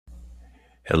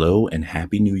Hello and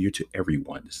happy new year to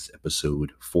everyone. This is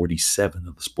episode 47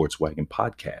 of the Sports Wagon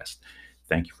podcast.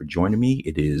 Thank you for joining me.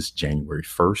 It is January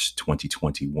 1st,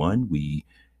 2021. We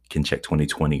can check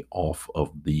 2020 off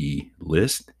of the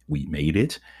list. We made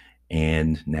it.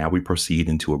 And now we proceed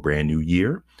into a brand new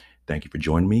year. Thank you for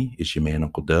joining me. It's your man,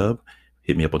 Uncle Dub.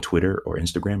 Hit me up on Twitter or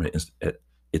Instagram at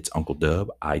it's Uncle Dub,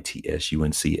 ITSUNCLE_DUB.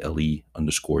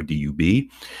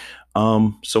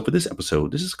 So for this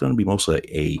episode, this is going to be mostly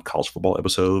a college football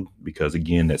episode because,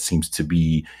 again, that seems to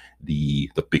be the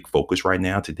big focus right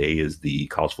now. Today is the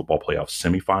college football playoff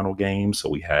semifinal game. So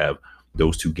we have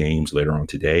those two games later on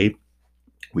today.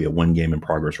 We have one game in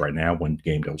progress right now, one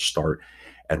game that will start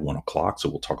at 1 o'clock. So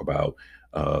we'll talk about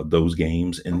those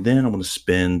games. And then I'm going to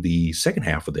spend the second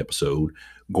half of the episode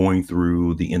going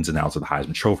through the ins and outs of the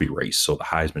Heisman Trophy race. So the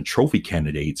Heisman Trophy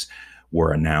candidates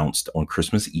were announced on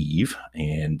Christmas Eve.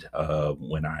 And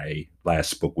when I last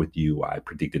spoke with you, I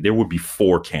predicted there would be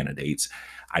 4 candidates.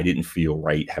 I didn't feel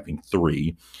right having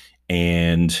 3.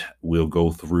 And we'll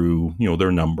go through,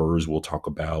 their numbers. We'll talk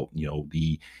about,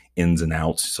 the ins and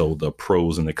outs. So the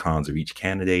pros and the cons of each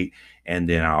candidate. And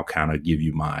then I'll kind of give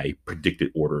you my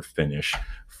predicted order of finish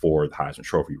for the Heisman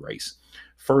Trophy race.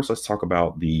 First, let's talk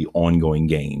about the ongoing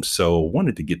games. So I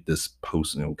wanted to get this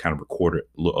post, kind of recorded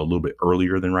a little bit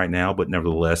earlier than right now, but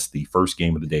nevertheless, the first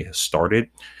game of the day has started.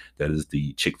 That is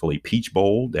the Chick-fil-A Peach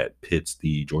Bowl that pits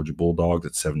the Georgia Bulldogs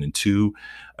at 7-2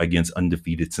 against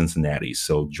undefeated Cincinnati.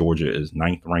 So Georgia is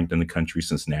 9th ranked in the country.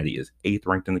 Cincinnati is 8th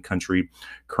ranked in the country.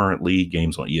 Currently,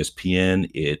 games on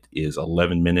ESPN. It is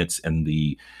 11 minutes in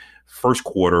the first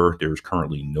quarter. There's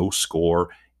currently no score.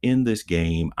 In this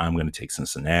game, I'm going to take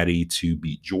Cincinnati to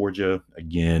beat Georgia.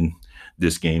 Again,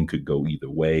 this game could go either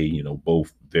way.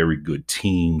 Both very good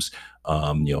teams.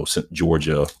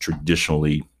 Georgia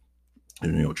traditionally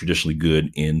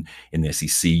good in the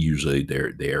SEC. Usually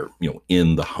they're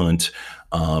in the hunt.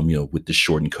 With the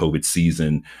shortened COVID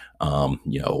season,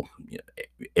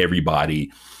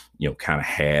 everybody kind of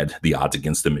had the odds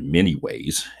against them in many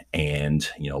ways. And,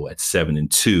 at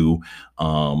 7-2,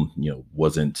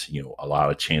 wasn't, a lot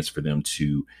of chance for them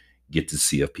to get to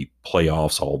CFP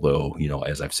playoffs. Although,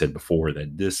 as I've said before,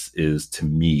 that this is, to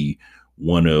me,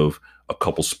 one of a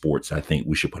couple sports I think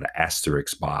we should put an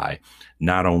asterisk by,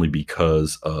 not only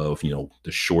because of,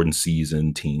 the shortened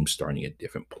season, teams starting at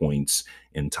different points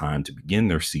in time to begin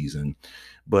their season,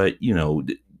 but,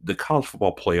 the college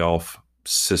football playoff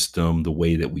system, the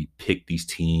way that we pick these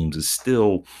teams is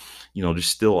still, there's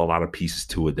still a lot of pieces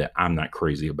to it that I'm not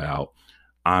crazy about.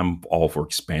 I'm all for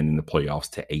expanding the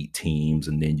playoffs to 8 teams,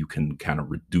 and then you can kind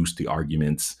of reduce the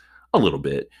arguments a little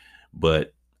bit.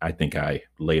 But I think I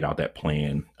laid out that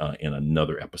plan in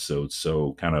another episode.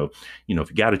 So kind of, if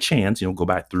you got a chance, go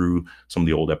back through some of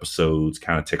the old episodes,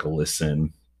 kind of take a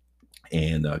listen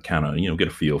and kind of, get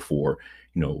a feel for,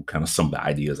 kind of some of the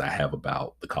ideas I have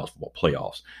about the college football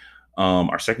playoffs.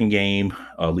 Our second game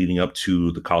leading up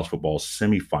to the college football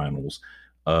semifinals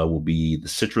will be the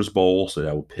Citrus Bowl. So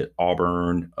that will pit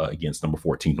Auburn against number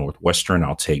 14 Northwestern.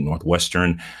 I'll take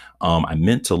Northwestern. I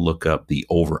meant to look up the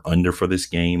over-under for this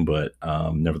game, but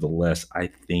nevertheless, I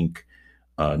think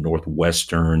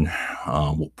Northwestern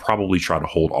will probably try to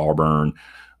hold Auburn,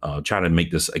 try to make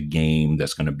this a game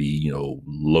that's going to be,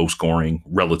 low scoring,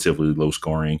 relatively low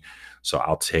scoring. So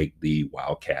I'll take the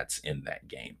Wildcats in that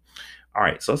game. All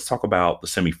right, so let's talk about the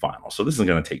semifinals. So this isn't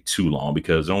going to take too long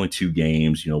because only 2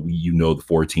 games. The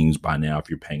 4 teams by now if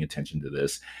you're paying attention to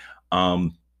this.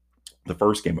 The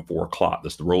first game at 4 o'clock.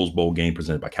 That's the Rose Bowl game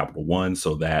presented by Capital One.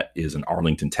 So that is in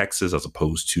Arlington, Texas, as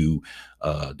opposed to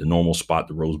the normal spot,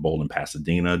 the Rose Bowl in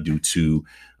Pasadena, due to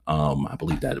I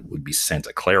believe that it would be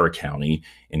Santa Clara County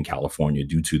in California.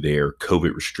 Due to their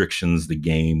COVID restrictions, the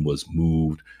game was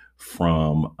moved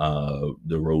from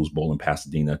the Rose Bowl in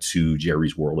Pasadena to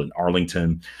Jerry's World in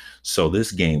Arlington. So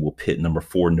this game will pit number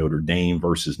 4 Notre Dame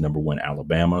versus number 1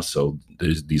 Alabama. So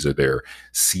these are their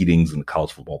seedings in the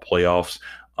college football playoffs.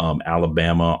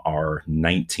 Alabama are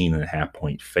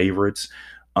 19.5-point favorites.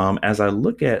 As I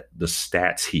look at the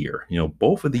stats here,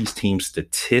 both of these teams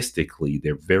statistically,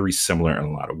 they're very similar in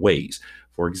a lot of ways.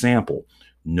 For example,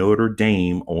 Notre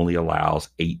Dame only allows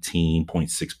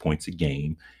 18.6 points a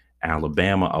game.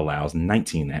 Alabama allows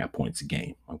 19.5 points a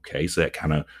game. Okay, so that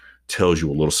kind of tells you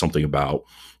a little something about,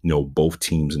 both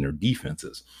teams and their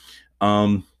defenses.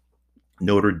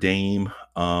 Notre Dame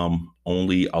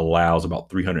only allows about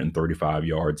 335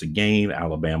 yards a game.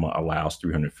 Alabama allows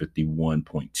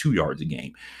 351.2 yards a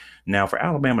game. Now, for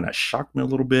Alabama, that shocked me a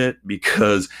little bit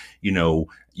because, you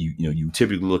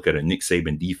typically look at a Nick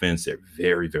Saban defense. They're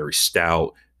very, very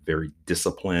stout, very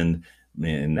disciplined.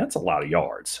 Man, that's a lot of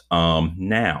yards.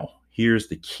 Now, here's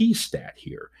the key stat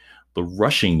here: the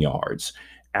rushing yards.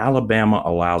 Alabama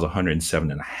allows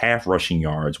 107.5 rushing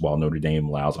yards, while Notre Dame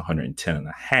allows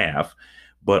 110.5.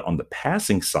 But on the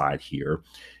passing side here,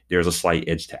 there's a slight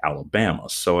edge to Alabama.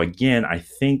 So again, I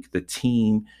think the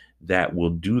team that will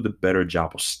do the better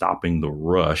job of stopping the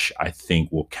rush, I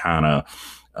think will kind of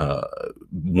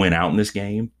win out in this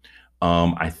game.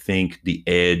 I think the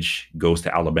edge goes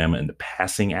to Alabama in the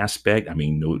passing aspect. I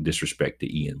mean, no disrespect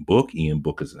to Ian Book. Ian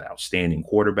Book is an outstanding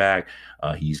quarterback.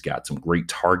 He's got some great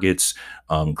targets,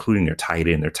 including their tight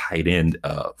end. Their tight end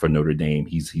for Notre Dame,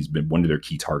 he's been one of their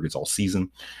key targets all season.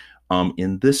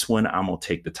 In this one, I'm gonna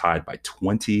take the Tide by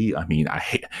 20. I mean, I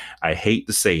hate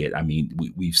to say it. I mean,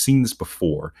 we've seen this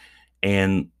before,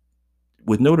 and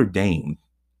with Notre Dame,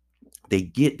 they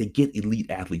get elite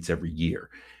athletes every year,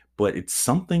 but it's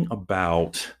something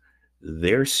about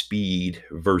their speed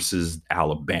versus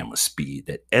Alabama speed.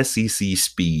 That SEC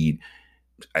speed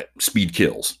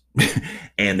kills.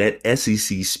 And that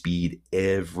SEC speed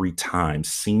every time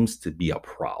seems to be a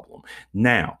problem.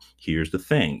 Now, here's the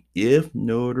thing: if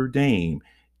Notre Dame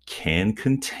can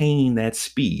contain that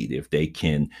speed, if they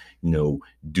can,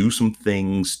 do some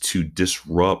things to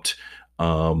disrupt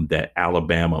that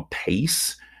Alabama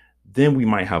pace, then we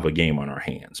might have a game on our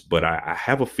hands. But I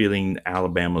have a feeling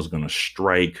Alabama's going to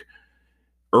strike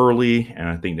early, and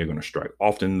I think they're going to strike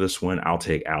often this one. I'll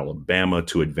take Alabama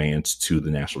to advance to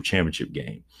the national championship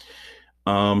game.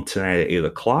 Tonight at 8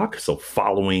 o'clock. So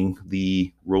following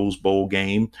the Rose Bowl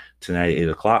game, tonight at 8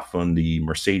 o'clock from the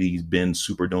Mercedes-Benz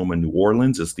Superdome in New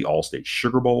Orleans, it's the All-State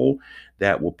Sugar Bowl.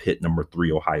 That will pit number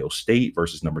 3 Ohio State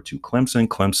versus number 2 Clemson.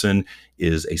 Clemson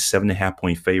is a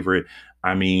 7.5-point favorite.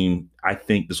 I mean, I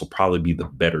think this will probably be the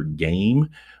better game.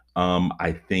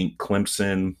 I think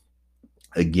Clemson,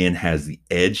 again, has the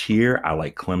edge here. I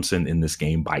like Clemson in this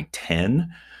game by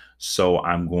 10. So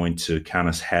I'm going to kind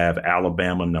of have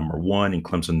Alabama number 1 and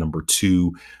Clemson number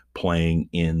 2 playing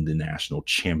in the national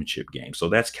championship game. So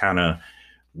that's kind of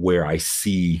where I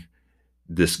see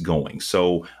this going.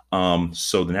 So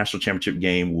the national championship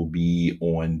game will be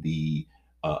on the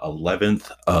 11th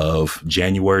of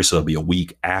January. So it'll be a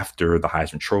week after the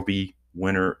Heisman Trophy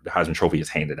winner. The Heisman Trophy is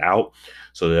handed out.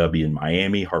 So that'll be in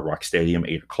Miami, Hard Rock Stadium,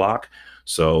 8 o'clock.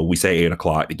 So we say 8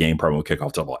 o'clock. The game probably will kick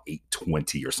off till about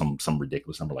 8:20 or some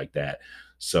ridiculous number like that.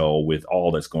 So with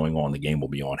all that's going on, the game will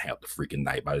be on half the freaking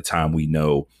night. By the time we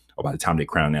know, or by the time they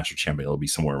crown national champion, it'll be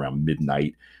somewhere around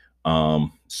midnight.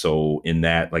 So in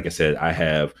that, like I said, I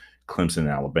have Clemson and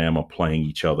Alabama playing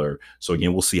each other. So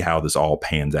again, we'll see how this all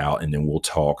pans out, and then we'll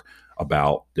talk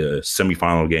about the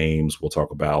semifinal games. We'll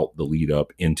talk about the lead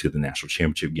up into the national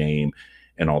championship game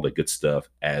and all the good stuff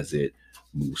as it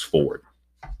moves forward.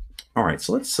 All right,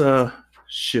 so let's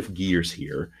shift gears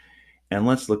here, and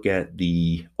let's look at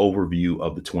the overview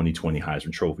of the 2020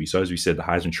 Heisman Trophy. So as we said, the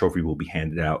Heisman Trophy will be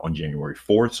handed out on January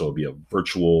 4th. So it'll be a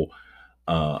virtual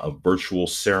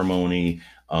ceremony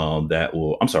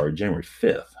January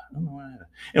 5th. I don't know why.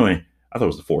 Anyway, I thought it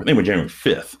was the 4th. Anyway, January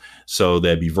 5th. So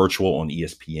that'd be virtual on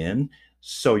ESPN.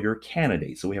 So your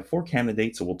candidates. So we have 4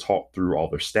 candidates. So we'll talk through all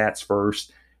their stats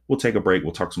first. We'll take a break.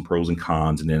 We'll talk some pros and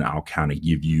cons, and then I'll kind of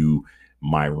give you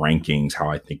my rankings, how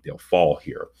I think they'll fall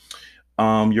here.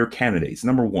 Your candidates.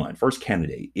 Number 1, first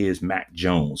candidate is Mac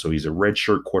Jones. So he's a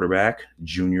redshirt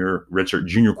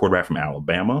junior quarterback from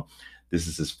Alabama. This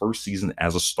is his first season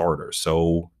as a starter.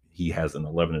 So he has an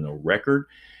 11-0 record.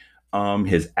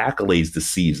 His accolades this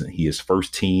season: he is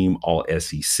first team All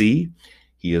SEC.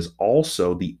 He is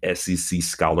also the SEC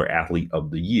Scholar Athlete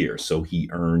of the Year. So he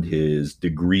earned his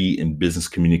degree in business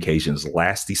communications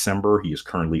last December. He is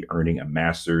currently earning a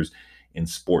master's in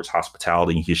sports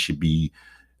hospitality. He should be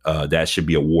that should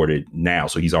be awarded now.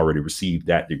 So he's already received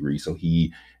that degree. So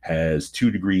he has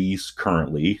 2 degrees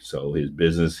currently. So his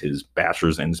business, his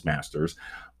bachelor's and his master's.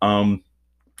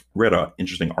 Read an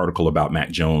interesting article about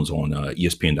Mac Jones on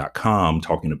ESPN.com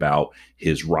talking about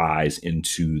his rise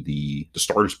into the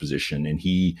starter's position, and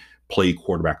he played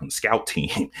quarterback on the scout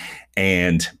team.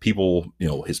 And people,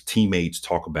 his teammates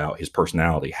talk about his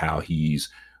personality, how he's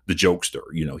the jokester.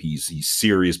 He's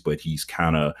serious, but he's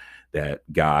kind of that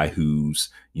guy who's,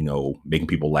 making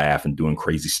people laugh and doing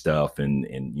crazy stuff. And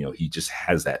he just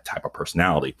has that type of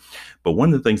personality. But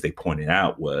one of the things they pointed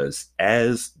out was,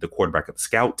 as the quarterback of the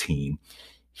scout team,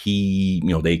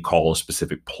 they call a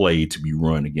specific play to be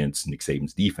run against Nick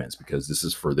Saban's defense, because this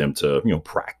is for them to,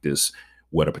 practice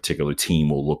what a particular team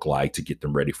will look like to get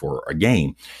them ready for a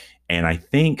game. And I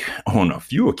think on a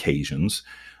few occasions,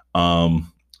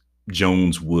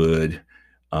 Jones would,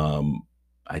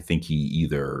 I think he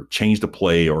either changed the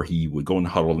play or he would go in the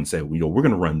huddle and say, we're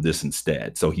going to run this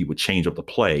instead. So he would change up the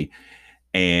play.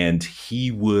 and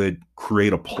he would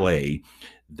create a play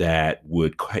that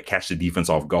would catch the defense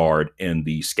off guard, and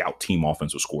the scout team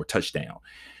offense would score a touchdown.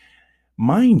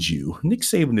 Mind you, Nick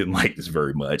Saban didn't like this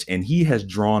very much, and he has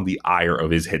drawn the ire of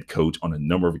his head coach on a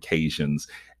number of occasions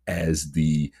as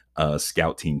the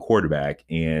scout team quarterback.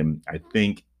 And I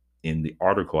think in the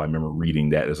article, I remember reading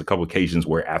that there's a couple of occasions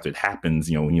where after it happens,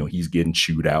 he's getting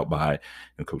chewed out by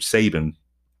Coach Saban,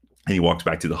 and he walks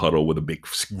back to the huddle with a big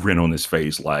grin on his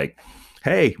face, like,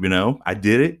 "Hey, I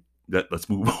did it. Let's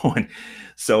move on."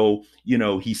 So,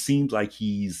 he seems like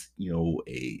he's,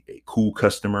 a cool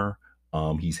customer.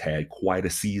 He's had quite a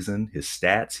season. His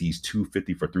stats, he's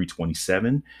 250 for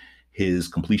 327. His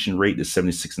completion rate is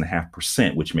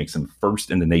 76.5%, which makes him first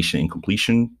in the nation in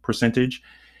completion percentage.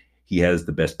 He has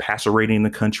the best passer rating in the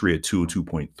country at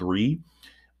 202.3.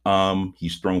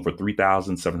 He's thrown for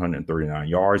 3,739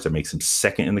 yards. That makes him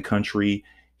second in the country.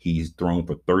 He's thrown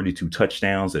for 32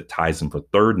 touchdowns. That ties him for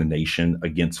third in the nation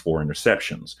against 4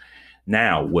 interceptions.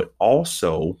 Now, what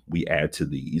also we add to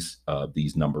these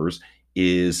numbers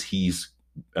is he's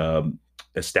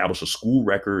established a school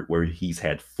record where he's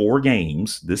had 4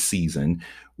 games this season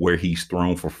where he's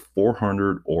thrown for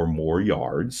 400 or more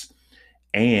yards.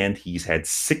 And he's had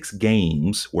 6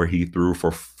 games where he threw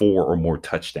for 4 or more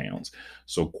touchdowns.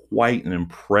 So quite an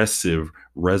impressive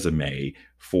resume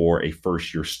for a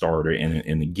first-year starter.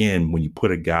 And again, when you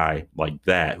put a guy like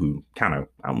that who kind of,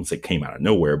 I wouldn't say came out of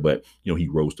nowhere, but he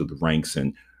rose through the ranks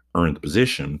and earned the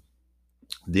position,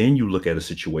 then you look at a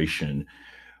situation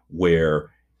where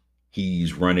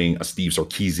he's running a Steve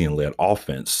Sarkisian-led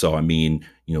offense. So,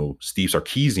 Steve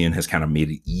Sarkisian has kind of made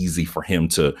it easy for him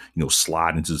to,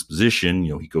 slide into this position.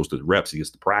 He goes to the reps, he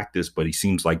gets to practice, but he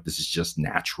seems like this is just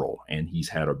natural. And he's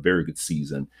had a very good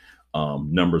season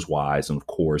numbers-wise. And, of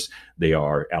course, they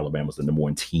are Alabama's the number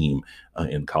 1 team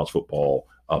in college football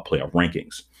playoff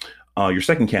rankings. Your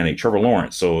second candidate, Trevor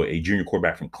Lawrence, so a junior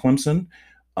quarterback from Clemson.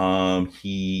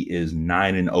 He is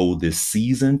 9-0 this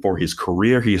season. For his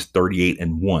career, he is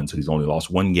 38-1. So he's only lost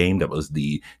 1 game. That was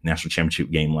the national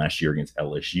championship game last year against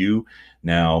LSU.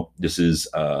 Now, this is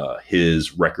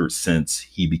his record since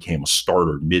he became a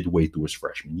starter midway through his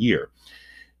freshman year.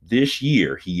 This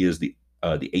year, he is the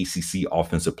ACC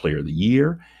Offensive Player of the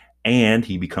Year, and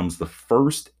he becomes the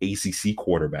first ACC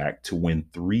quarterback to win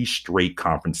 3 straight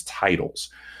conference titles.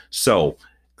 So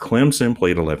Clemson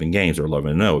played 11 games, or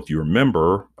 11-0. If you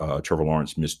remember, Trevor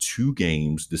Lawrence missed 2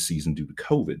 games this season due to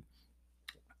COVID.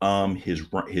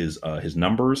 His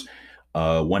numbers,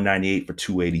 198 for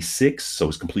 286. So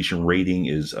his completion rating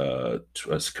is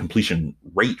completion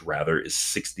rate rather is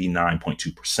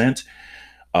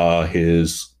 69.2%.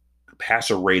 His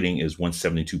passer rating is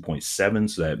 172.7,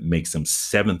 so that makes him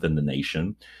 7th in the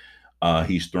nation.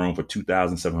 He's thrown for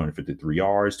 2,753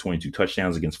 yards, 22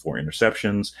 touchdowns against 4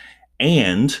 interceptions.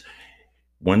 And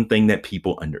one thing that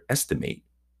people underestimate,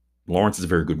 Lawrence is a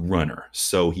very good runner.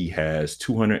 So he has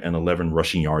 211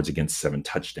 rushing yards against 7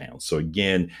 touchdowns. So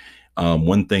again,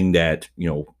 one thing that,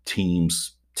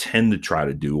 teams tend to try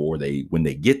to do, or when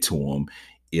they get to him,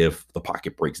 if the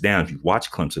pocket breaks down, if you watch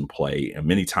Clemson play, and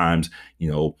many times,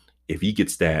 if he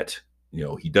gets that,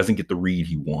 he doesn't get the read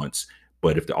he wants.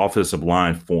 But if the offensive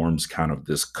line forms kind of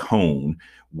this cone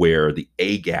where the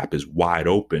A gap is wide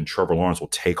open, Trevor Lawrence will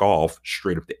take off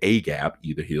straight up the A gap.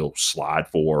 Either he'll slide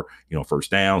for, first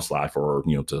down, slide for,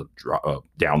 to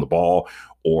down the ball,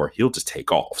 or he'll just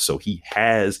take off. So he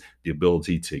has the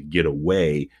ability to get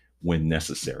away when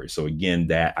necessary. So again,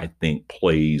 that I think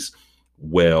plays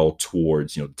well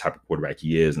towards, the type of quarterback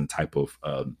he is and the type of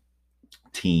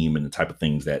team and the type of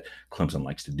things that Clemson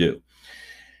likes to do.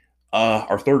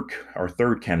 Our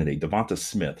third candidate, Devonta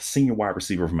Smith, senior wide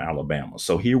receiver from Alabama.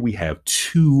 So here we have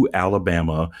 2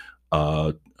 Alabama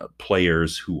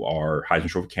players who are Heisman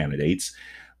Trophy candidates.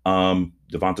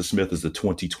 Devonta Smith is the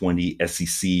 2020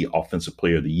 SEC Offensive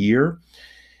Player of the Year.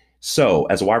 So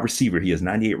as a wide receiver, he has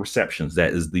 98 receptions.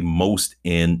 That is the most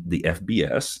in the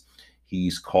FBS.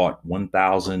 He's caught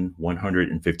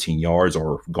 1,115 yards,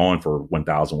 or gone for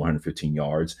 1,115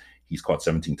 yards. He's caught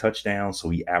 17 touchdowns, so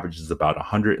he averages about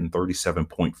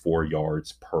 137.4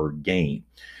 yards per game.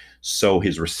 So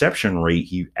his reception rate,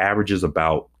 he averages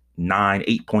about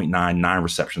 8.99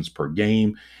 receptions per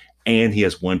game, and he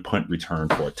has 1 punt return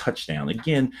for a touchdown.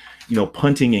 Again,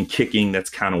 punting and kicking, that's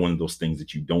kind of one of those things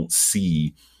that you don't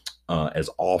see as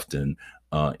often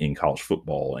in college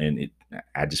football, and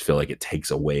I just feel like it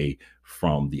takes away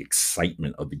from the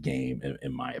excitement of the game,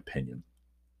 in my opinion.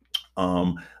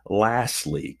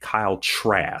 Lastly, Kyle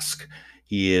Trask.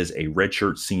 He is a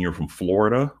redshirt senior from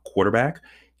Florida quarterback.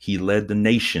 He led the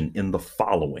nation in the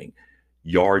following: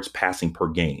 yards passing per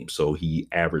game. So he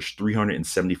averaged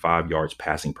 375 yards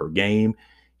passing per game.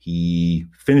 He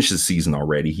finished the season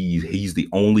already. He's the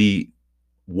only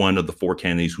one of the four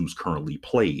candidates who's currently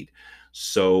played.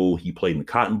 So he played in the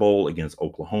Cotton Bowl against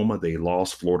Oklahoma. They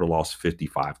lost. Florida lost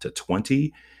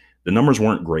 55-20. The numbers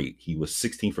weren't great. He was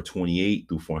 16 for 28,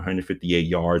 threw 458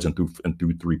 yards and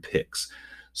threw three picks.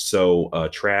 So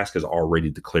Trask is already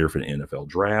declared for the NFL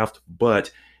draft,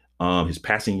 but his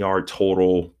passing yard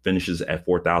total finishes at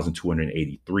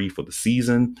 4,283 for the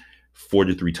season,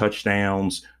 43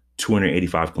 touchdowns,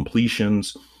 285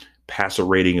 completions, passer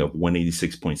rating of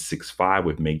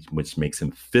 186.65, which makes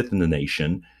him fifth in the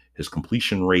nation. His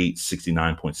completion rate,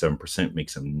 69.7%,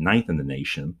 makes him ninth in the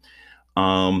nation.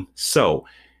 So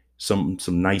some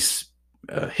nice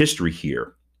history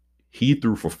here. He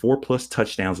threw for 4+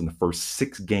 touchdowns in the first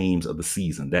 6 games of the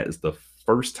season. That is the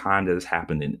first time that has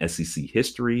happened in SEC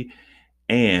history,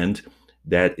 and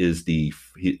that's the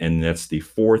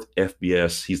fourth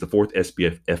FBS. He's the fourth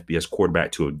FBS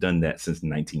quarterback to have done that since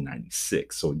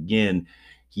 1996. So again,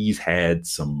 he's had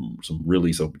some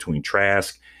really, so between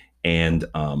Trask and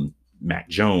Mac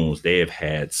Jones, they have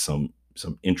had some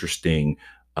interesting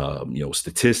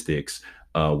statistics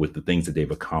with the things that they've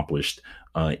accomplished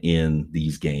in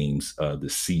these games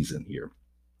this season here.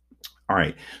 All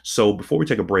right. So before we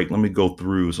take a break, let me go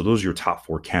through. So those are your top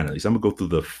 4 candidates. I'm gonna go through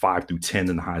the 5 through 10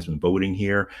 in the Heisman voting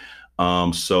here.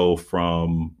 So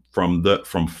from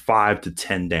 5 to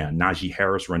 10 down, Najee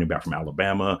Harris, running back from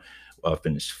Alabama,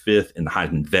 finished 5th in the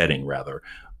Heisman vetting, rather.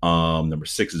 Number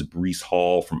 6 is Breece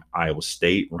Hall from Iowa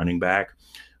State, running back.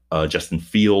 Justin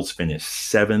Fields finished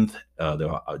 7th,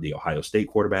 the Ohio State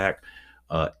quarterback.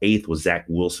 8th was Zach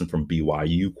Wilson from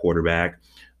BYU, quarterback.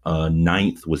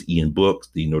 9th was Ian Book,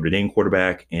 the Notre Dame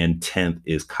quarterback. And 10th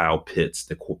is Kyle Pitts,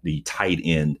 the tight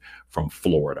end from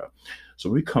Florida. So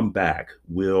when we come back,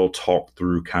 we'll talk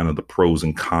through kind of the pros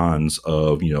and cons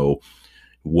of,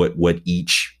 what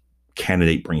each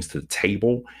candidate brings to the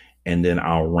table. And then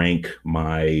I'll rank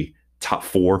my top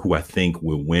 4 who I think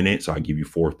will win it. So I'll give you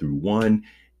 4 through 1,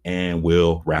 and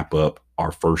we'll wrap up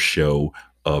our first show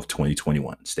of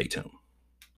 2021. Stay tuned.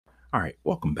 All right,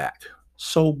 welcome back.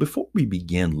 So before we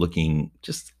begin looking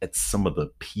just at some of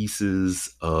the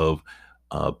pieces of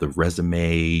the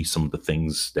resume, some of the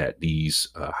things that these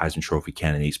Heisman Trophy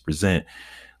candidates present,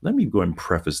 let me go ahead and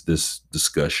preface this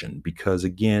discussion because,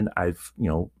 again, I've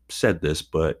said this,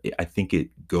 but I think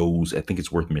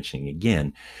it's worth mentioning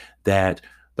again that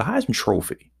the Heisman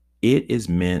Trophy, it is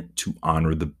meant to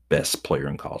honor the best player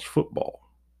in college football.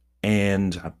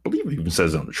 And I believe it even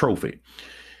says it on the trophy.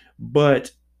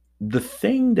 But the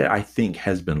thing that I think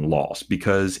has been lost,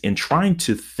 because in trying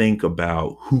to think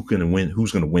about who's going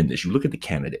to win this, you look at the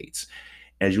candidates.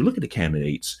 As you look at the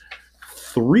candidates,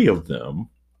 3 of them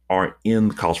are in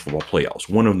the college football playoffs.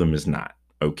 1 of them is not.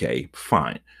 Okay,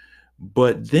 fine.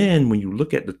 But then when you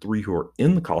look at the 3 who are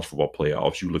in the college football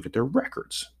playoffs, you look at their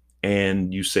records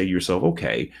and you say to yourself,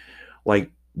 okay, like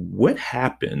what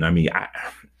happened? I mean,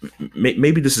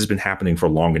 maybe this has been happening for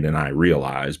longer than I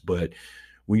realize, but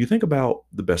when you think about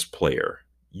the best player,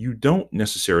 you don't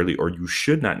necessarily, or you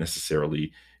should not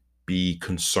necessarily, be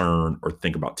concerned or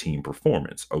think about team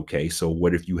performance. Okay, so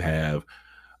what if you have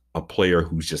a player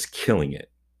who's just killing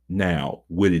it? Now,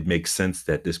 would it make sense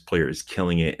that this player is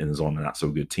killing it and is on a not so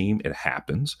good team? It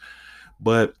happens.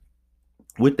 But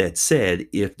with that said,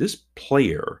 if this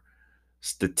player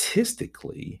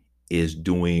statistically is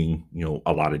doing,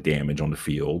 a lot of damage on the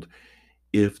field,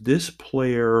 if this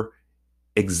player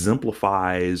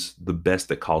exemplifies the best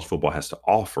that college football has to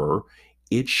offer,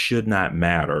 it should not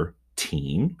matter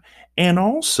team. And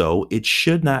also, it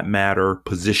should not matter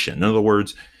position. In other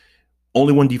words,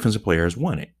 only one defensive player has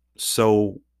won it.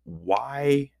 So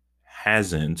why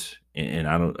hasn't, and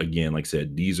I don't, again, like I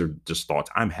said, these are just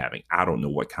thoughts I'm having. I don't know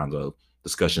what kinds of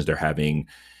discussions they're having,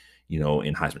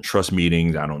 in Heisman Trust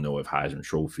meetings. I don't know if Heisman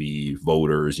Trophy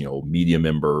voters, media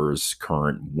members,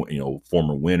 current,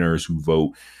 former winners who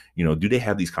vote, do they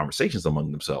have these conversations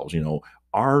among themselves?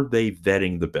 Are they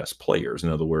vetting the best players?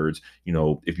 In other words,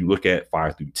 if you look at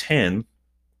 5 through 10,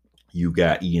 you've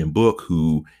got Ian Book,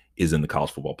 who is in the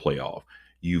college football playoff.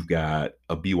 You've got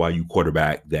a BYU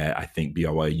quarterback that I think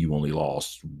BYU only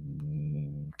lost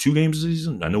 2 games this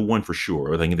season. I know 1 for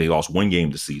sure. I think they lost 1 game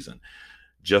this season.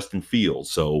 Justin Fields.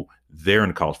 So they're in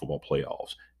the college football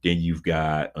playoffs. Then you've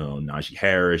got Najee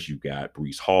Harris, you've got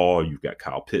Breece Hall, you've got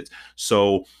Kyle Pitts.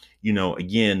 So,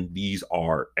 again, these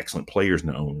are excellent players in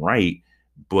their own right.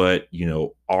 But,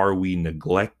 are we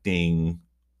neglecting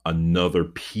another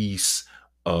piece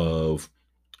of,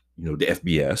 the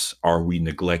FBS? Are we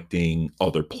neglecting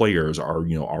other players? Are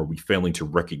we failing to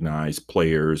recognize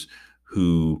players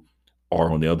who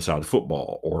are on the other side of the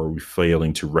football, or are we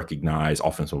failing to recognize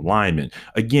offensive linemen?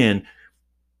 Again,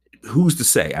 who's to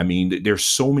say? I mean, there's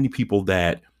so many people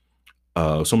that,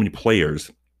 so many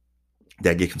players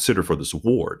that get considered for this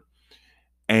award,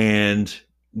 and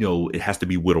it has to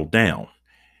be whittled down.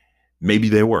 Maybe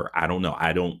there were. I don't know.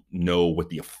 I don't know what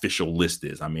the official list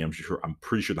is. I mean, I'm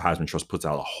pretty sure the Heisman Trust puts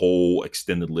out a whole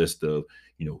extended list of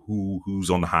who's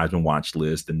on the Heisman watch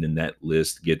list, and then that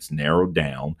list gets narrowed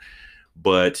down.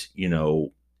 But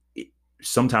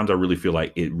sometimes I really feel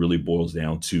like it really boils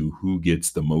down to who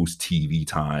gets the most TV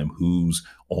time, who's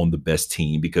on the best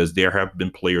team, because there have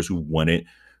been players who won it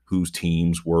whose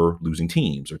teams were losing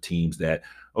teams, or teams that,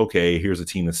 okay, here's a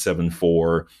team that's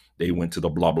 7-4. They went to the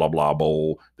blah, blah, blah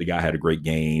bowl. The guy had a great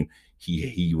game.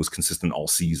 He was consistent all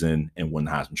season and won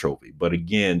the Heisman Trophy. But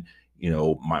again,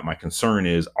 my concern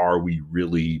is, are we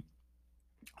really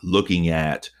looking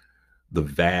at the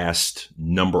vast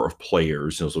number of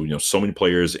players? So many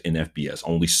players in FBS,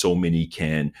 only so many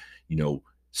can,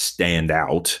 stand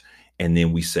out. And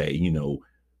then we say, no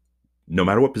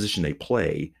matter what position they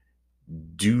play,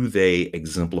 do they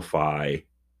exemplify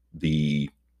what the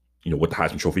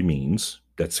Heisman Trophy means?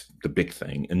 That's the big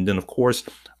thing. And then, of course,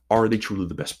 are they truly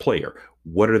the best player?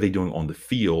 What are they doing on the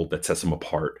field that sets them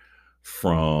apart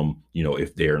from,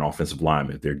 if they're an offensive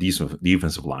lineman, if they're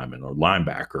defensive lineman or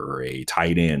linebacker or a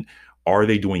tight end? Are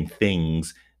they doing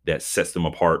things that sets them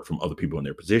apart from other people in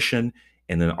their position?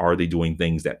 And then are they doing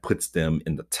things that puts them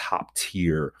in the top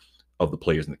tier of the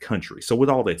players in the country? So with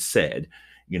all that said,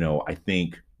 I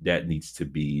think that needs to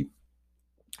be,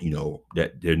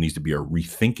 that there needs to be a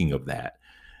rethinking of that.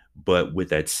 But with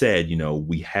that said,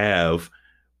 we have,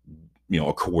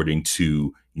 according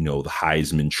to, the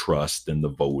Heisman Trust and the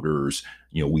voters,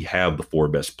 we have the 4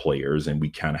 best players, and we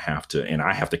kind of have to, and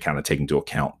I have to kind of take into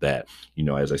account that,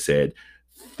 as I said,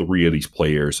 3 of these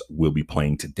players will be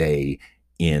playing today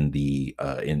in the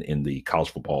in the college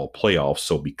football playoffs.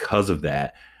 So because of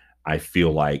that, I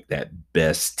feel like that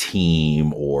best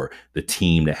team, or the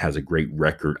team that has a great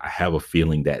record, I have a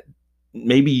feeling that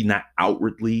maybe not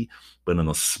outwardly, but in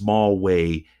a small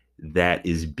way, that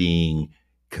is being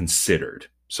considered.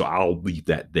 So I'll leave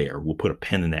that there. We'll put a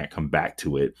pin in that, come back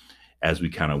to it as we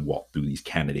kind of walk through these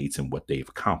candidates and what they've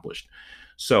accomplished.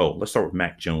 So let's start with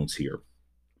Mac Jones here.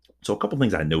 So a couple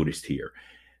things I noticed here.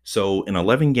 So in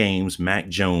 11 games, Mac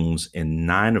Jones, in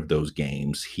 9 of those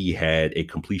games, he had a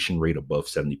completion rate above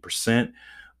 70%.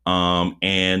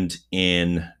 And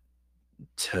in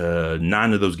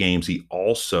 9 of those games, he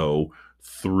also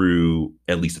threw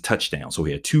at least a touchdown. So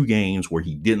he had 2 games where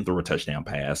he didn't throw a touchdown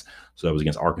pass. So that was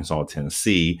against Arkansas and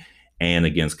Tennessee, and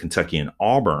against Kentucky and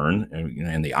Auburn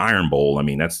and the Iron Bowl. I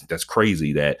mean, that's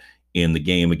crazy that in the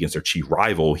game against their chief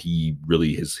rival, he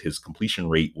really, his completion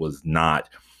rate was not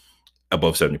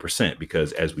above 70%,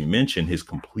 because as we mentioned, his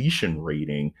completion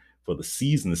rating for the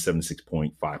season is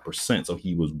 76.5%. So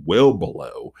he was well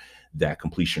below that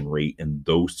completion rate in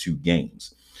those 2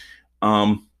 games.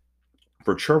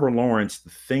 For Trevor Lawrence, the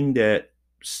thing that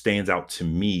stands out to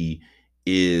me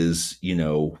is,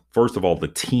 first of all, the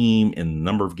team and the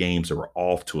number of games that were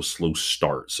off to a slow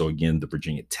start. So again, the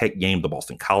Virginia Tech game, the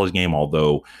Boston College game,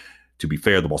 although to be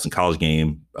fair, the Boston College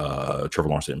game, Trevor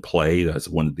Lawrence didn't play. That's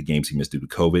one of the games he missed due to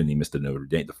COVID, and he missed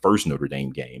the first Notre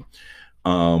Dame game.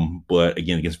 But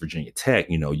again, against Virginia Tech,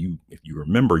 if you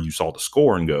remember, you saw the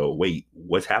score and go, wait,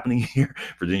 what's happening here?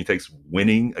 Virginia Tech's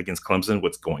winning against Clemson.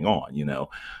 What's going on?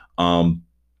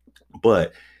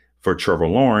 But for Trevor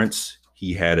Lawrence,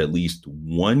 he had at least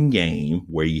one game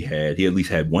where he at least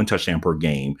had 1 touchdown per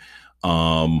game,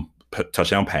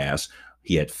 touchdown pass.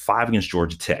 He had 5 against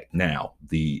Georgia Tech. Now,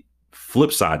 the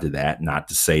flip side to that, not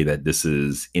to say that this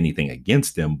is anything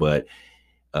against him, but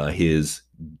his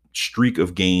streak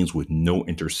of games with no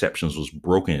interceptions was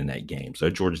broken in that game. So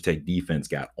Georgia Tech defense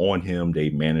got on him. They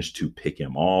managed to pick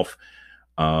him off.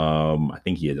 I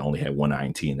think he had only had 1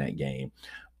 INT in that game.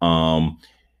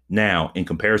 Now, in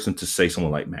comparison to, say,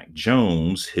 someone like Mac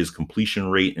Jones, his completion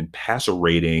rate and passer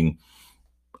rating,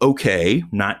 okay,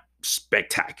 not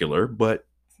spectacular, but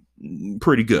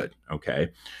pretty good.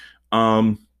 Okay.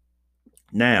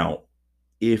 Now,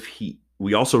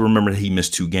 we also remember that he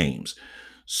missed 2 games.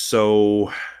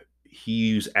 So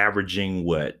he's averaging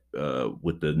with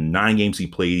the 9 games he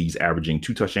played, he's averaging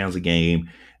 2 touchdowns a game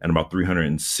and about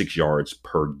 306 yards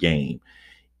per game.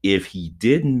 If he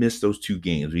didn't miss those 2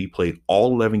 games, he played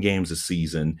all 11 games this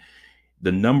season,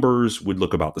 the numbers would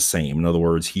look about the same. In other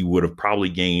words, he would have probably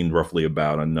gained roughly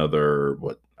about another,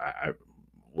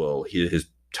 his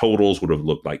totals would have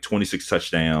looked like 26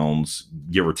 touchdowns,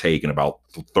 give or take, and about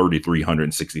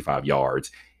 3,365 yards,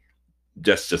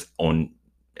 just on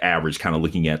average, kind of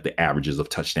looking at the averages of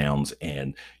touchdowns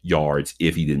and yards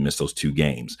if he didn't miss those 2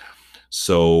 games.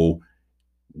 So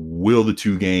will the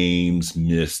 2 games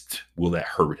missed, will that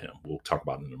hurt him? We'll talk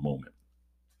about it in a moment.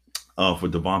 For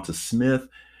Devonta Smith,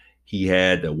 he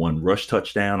had that one rush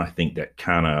touchdown. I think that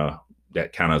kind of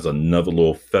is another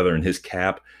little feather in his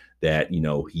cap, that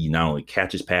he not only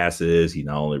catches passes, he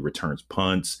not only returns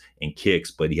punts and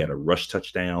kicks, but he had a rush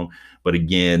touchdown. But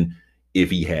again, if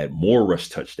he had more rush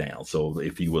touchdowns, so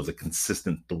if he was a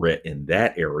consistent threat in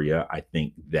that area, I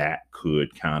think that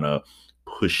could kind of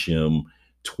push him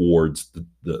towards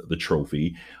the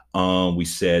trophy. We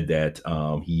said that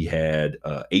he had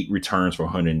 8 returns for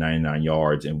 199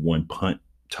 yards and 1 punt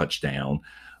touchdown.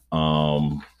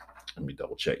 Let me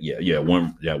double check.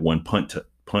 One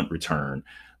punt return.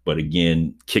 But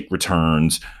again, kick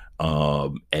returns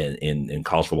and in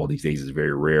college football these days is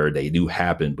very rare. They do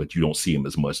happen, but you don't see them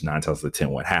as much. 9 times out of 10,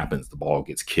 what happens? The ball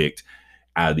gets kicked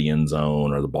out of the end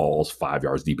zone, or the ball's 5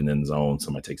 yards deep in the end zone.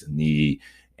 Somebody takes a knee,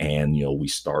 and we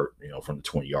start from the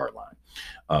 20-yard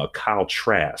line. Kyle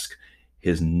Trask,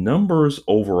 his numbers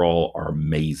overall are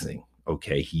amazing.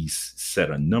 Okay, he's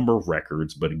set a number of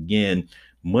records, but again,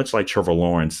 much like Trevor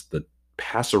Lawrence, the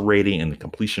passer rating and the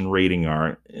completion rating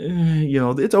are,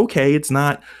 it's okay. It's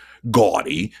not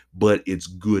gaudy, but it's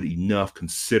good enough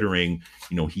considering,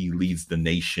 he leads the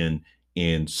nation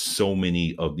in so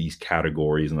many of these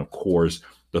categories. And of course,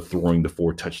 the throwing the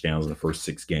 4 touchdowns in the first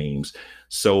 6 games.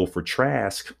 So for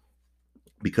Trask,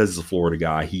 because he's a Florida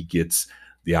guy, he gets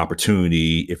the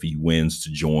opportunity, if he wins,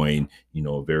 to join,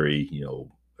 a very,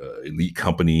 elite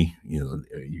company.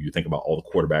 You think about all the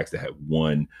quarterbacks that have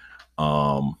won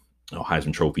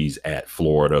Heisman trophies at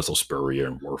Florida, so Spurrier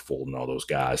and Werfel and all those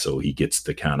guys. So he gets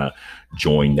to kind of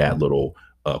join that little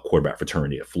quarterback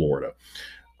fraternity at Florida.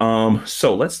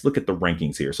 So let's look at the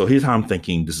rankings here. So here's how I'm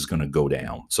thinking this is going to go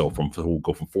down. So we'll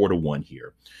go from 4 to 1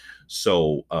 here.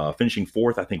 So finishing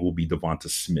 4th, I think, will be Devonta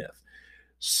Smith.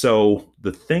 So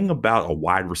the thing about a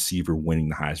wide receiver winning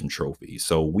the Heisman Trophy,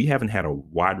 so we haven't had a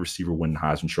wide receiver win the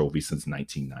Heisman Trophy since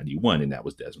 1991, and that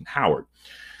was Desmond Howard.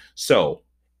 So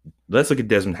let's look at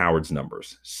Desmond Howard's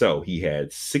numbers. So he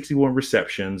had 61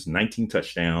 receptions, 19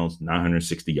 touchdowns,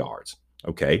 960 yards.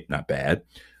 Okay, not bad.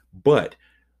 But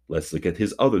let's look at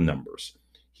his other numbers.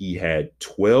 He had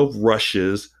 12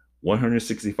 rushes,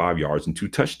 165 yards, and 2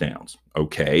 touchdowns.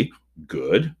 Okay,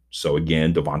 good. So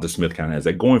again, Devonta Smith kind of has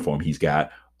that going for him. He's got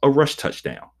a rush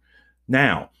touchdown.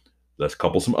 Now, let's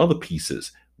couple some other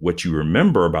pieces. What you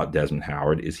remember about Desmond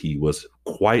Howard is he was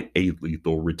quite a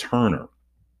lethal returner.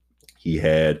 He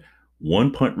had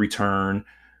 1 punt return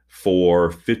for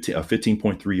a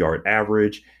 15.3-yard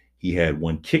average. He had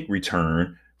 1 kick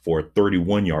return for a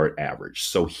 31-yard average.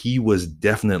 So he was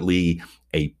definitely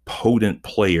a potent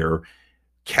player,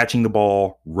 catching the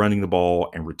ball, running the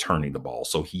ball, and returning the ball.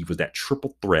 So he was that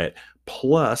triple threat.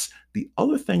 Plus, the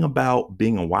other thing about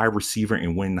being a wide receiver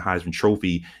and winning the Heisman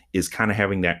Trophy is kind of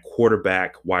having that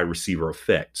quarterback wide receiver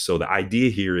effect. So the idea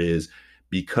here is,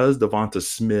 because Devonta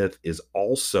Smith is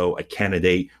also a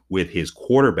candidate with his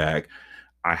quarterback,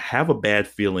 I have a bad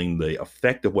feeling the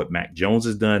effect of what Mac Jones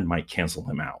has done might cancel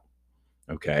him out.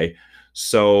 Okay.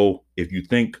 So if you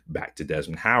think back to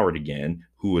Desmond Howard again,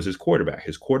 who was his quarterback?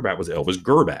 His quarterback was Elvis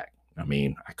Grbac. I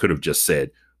mean, I could have just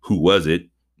said, who was it?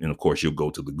 And of course, you'll go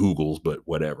to the Googles, but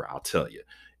whatever, I'll tell you.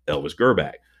 Elvis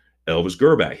Grbac. Elvis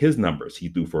Grbac, his numbers, he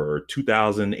threw for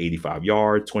 2,085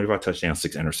 yards, 25 touchdowns,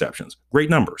 6 interceptions. Great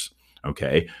numbers.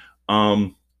 Okay.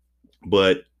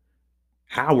 But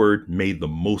Howard made the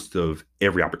most of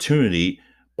every opportunity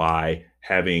by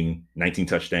having 19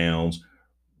 touchdowns,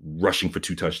 rushing for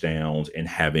 2 touchdowns, and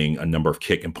having a number of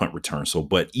kick and punt returns. So,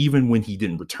 but even when he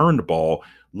didn't return the ball,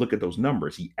 look at those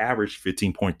numbers. He averaged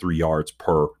 15.3 yards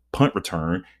per punt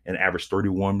return and averaged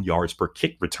 31 yards per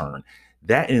kick return.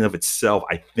 That in and of itself,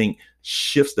 I think,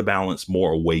 shifts the balance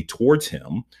more away towards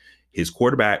him. His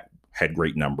quarterback had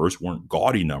great numbers, weren't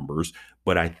gaudy numbers,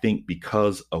 but I think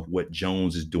because of what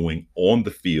Jones is doing on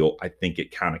the field, I think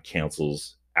it kind of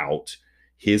cancels out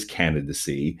his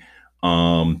candidacy.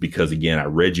 Because again, I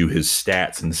read you his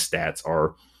stats, and the stats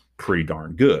are pretty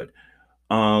darn good.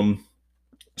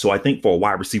 So I think for a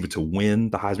wide receiver to win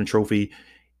the Heisman Trophy,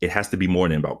 it has to be more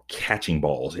than about catching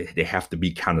balls. They have to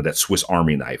be kind of that Swiss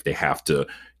Army knife. They have to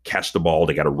catch the ball.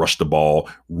 They got to rush the ball,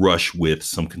 rush with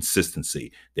some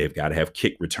consistency. They've got to have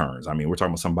kick returns. I mean, we're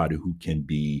talking about somebody who can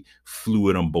be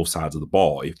fluid on both sides of the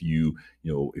ball. If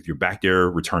if you're back there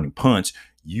returning punts,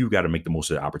 you've got to make the most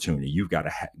of the opportunity. You've got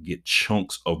to get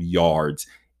chunks of yards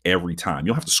every time. You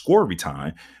don't have to score every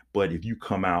time, but if you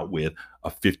come out with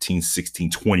a 15,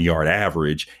 16, 20-yard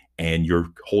average and you're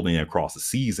holding it across the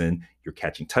season, you're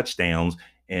catching touchdowns,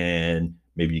 and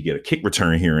maybe you get a kick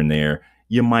return here and there,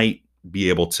 you might be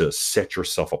able to set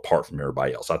yourself apart from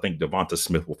everybody else. I think Devonta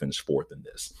Smith will finish fourth in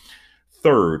this.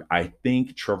 Third, I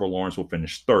think Trevor Lawrence will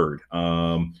finish third.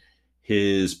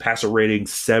 His passer rating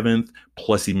seventh,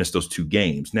 plus he missed those 2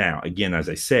 games. Now, again, as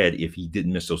I said, if he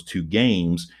didn't miss those 2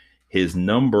 games, his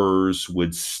numbers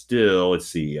would still, let's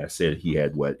see, I said he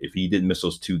had what? If he didn't miss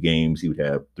those 2 games, he would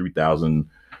have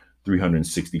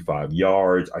 3,365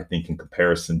 yards. I think in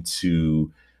comparison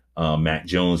to Mac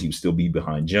Jones, he would still be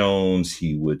behind Jones.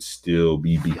 He would still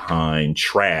be behind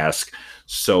Trask.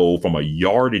 So from a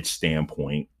yardage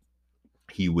standpoint,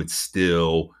 he would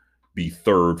still be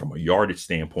third from a yardage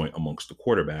standpoint amongst the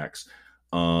quarterbacks.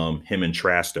 Him and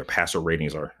Trask, their passer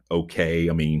ratings are okay.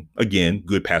 I mean, again,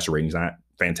 good passer ratings, not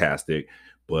fantastic.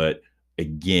 But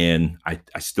again, I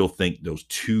still think those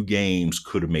 2 games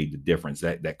could have made the difference.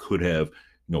 That could have,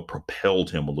 propelled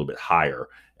him a little bit higher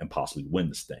and possibly win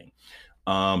this thing.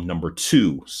 Number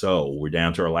 2. So we're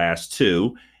down to our last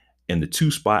 2. In the 2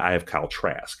 spot, I have Kyle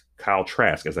Trask. Kyle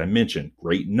Trask, as I mentioned,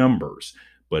 great numbers.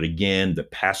 But again, the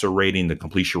passer rating, the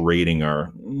completion rating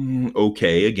are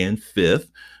okay. Again, 5th.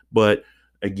 But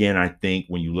again, I think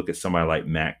when you look at somebody like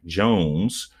Mac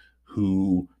Jones,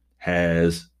 who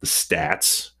has the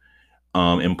stats,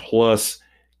 and plus,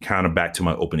 kind of back to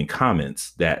my opening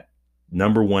comments, that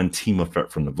number 1 team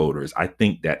effect from the voters, I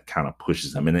think that kind of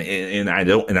pushes them. And I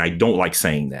don't like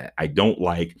saying that. I don't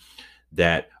like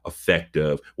that effect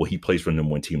of, well, he plays for the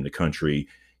number 1 team in the country.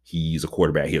 He's a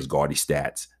quarterback. He has gaudy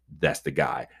stats. That's the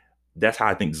guy. That's how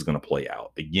I think this is going to play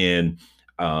out. Again,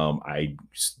 I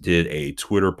did a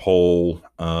Twitter poll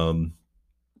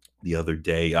the other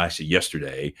day, actually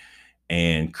yesterday,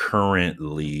 and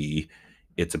currently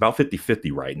it's about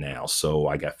 50-50 right now. So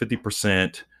I got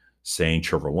 50% saying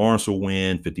Trevor Lawrence will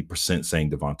win, 50% saying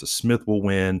Devonta Smith will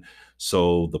win.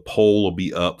 So the poll will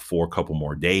be up for a couple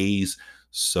more days.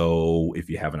 So if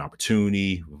you have an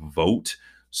opportunity, vote.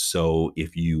 So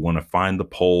if you want to find the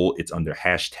poll, it's under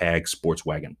hashtag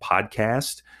Sportswagon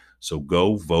Podcast. So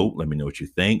go vote. Let me know what you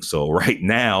think. So right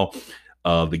now,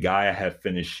 the guy I have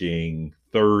finishing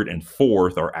 3rd and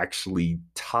 4th are actually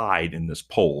tied in this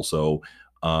poll. So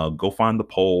go find the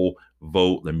poll,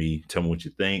 vote. Tell me what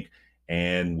you think.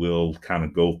 And we'll kind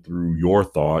of go through your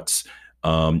thoughts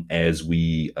as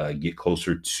we get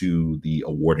closer to the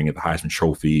awarding of the Heisman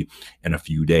Trophy in a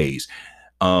few days.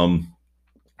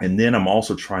 And then I'm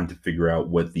also trying to figure out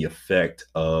what the effect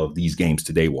of these games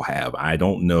today will have. I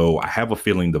don't know. I have a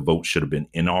feeling the vote should have been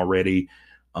in already.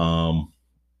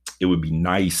 It would be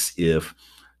nice if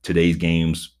today's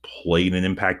games played an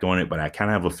impact on it, but I kind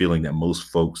of have a feeling that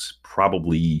most folks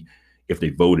probably, if they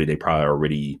voted, they probably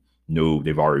already know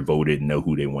they've already voted and know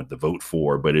who they want to vote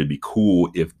for. But it'd be cool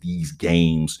if these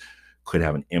games could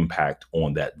have an impact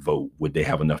on that vote. Would they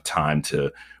have enough time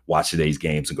to watch today's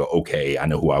games and go, okay, I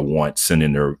know who I want, send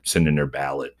in their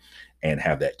ballot and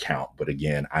have that count? But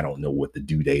again, I don't know what the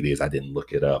due date is. I didn't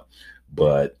look it up,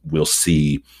 but we'll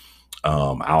see.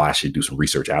 I'll actually do some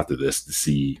research after this to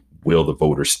see, will the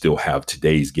voters still have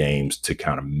today's games to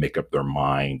kind of make up their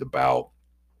mind about,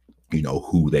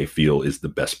 who they feel is the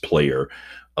best player.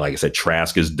 Like I said,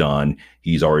 Trask is done.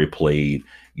 He's already played.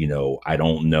 I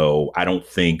don't know. I don't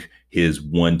think his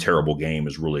one terrible game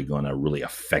is really going to really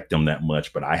affect him that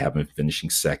much, but I have him finishing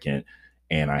 2nd,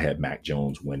 and I had Mac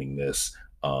Jones winning this.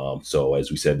 So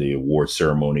as we said, the award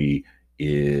ceremony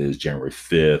is January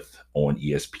 5th on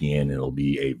ESPN. And it'll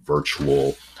be a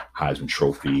virtual Heisman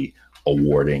Trophy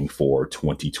awarding for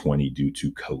 2020 due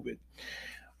to COVID.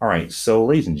 All right. So,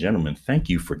 ladies and gentlemen, thank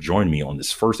you for joining me on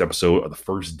this first episode of the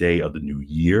first day of the new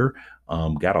year.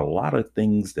 Got a lot of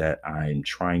things that I'm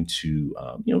trying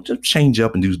to, to change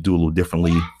up and do a little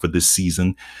differently for this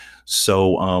season.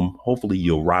 So hopefully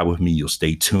you'll ride with me. You'll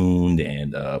stay tuned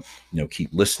and,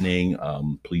 keep listening.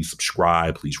 Please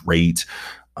subscribe. Please rate.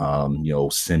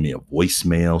 Send me a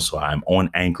voicemail. So I'm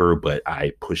on Anchor, but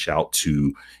I push out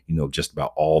to, just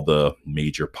about all the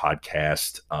major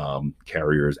podcast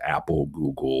carriers, Apple,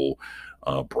 Google,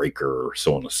 Breaker,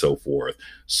 so on and so forth.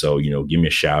 So, give me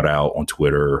a shout out on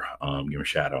Twitter. Give me a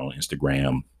shout out on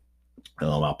Instagram.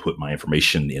 I'll put my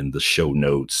information in the show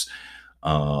notes.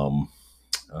 And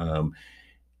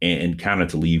kind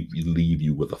of to leave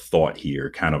you with a thought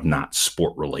here, kind of not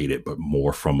sport related, but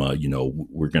more from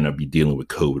we're going to be dealing with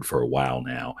COVID for a while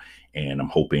now. And I'm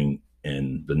hoping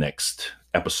in the next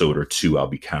episode or 2, I'll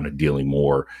be kind of dealing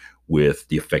more with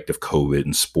the effect of COVID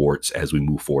in sports as we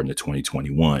move forward into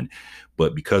 2021.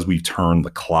 But because we've turned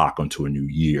the clock onto a new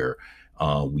year,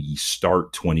 we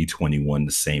start 2021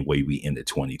 the same way we ended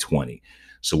 2020.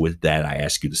 So with that, I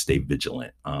ask you to stay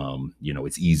vigilant.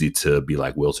 It's easy to be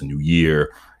like, well, it's a new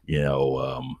year.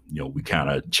 We kind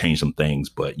of change some things,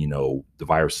 but the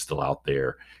virus is still out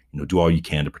there. Do all you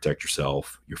can to protect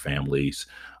yourself, your families.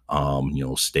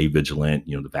 Stay vigilant.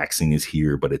 The vaccine is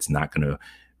here, but it's not going to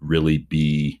really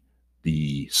be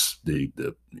the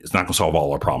it's not going to solve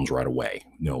all our problems right away.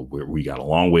 We got a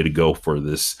long way to go for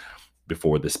this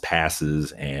before this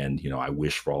passes, and I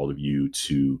wish for all of you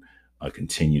to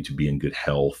continue to be in good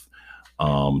health.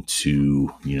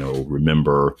 To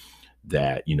remember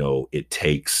that it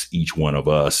takes each one of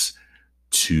us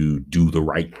to do the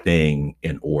right thing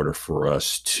in order for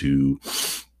us to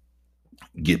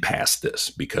get past this,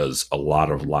 because a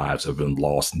lot of lives have been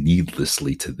lost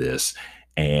needlessly to this.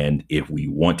 And if we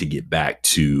want to get back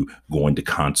to going to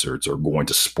concerts or going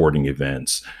to sporting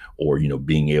events, or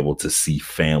being able to see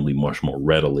family much more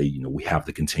readily, we have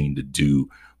to continue to do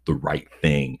the right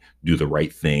thing. Do the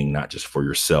right thing, not just for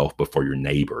yourself, but for your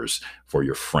neighbors, for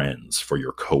your friends, for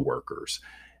your coworkers.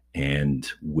 And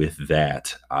with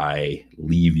that, I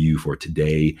leave you for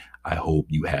today. I hope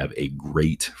you have a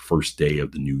great first day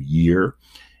of the new year,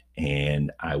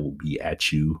 and I will be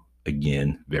at you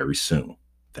again very soon.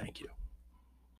 Thank you.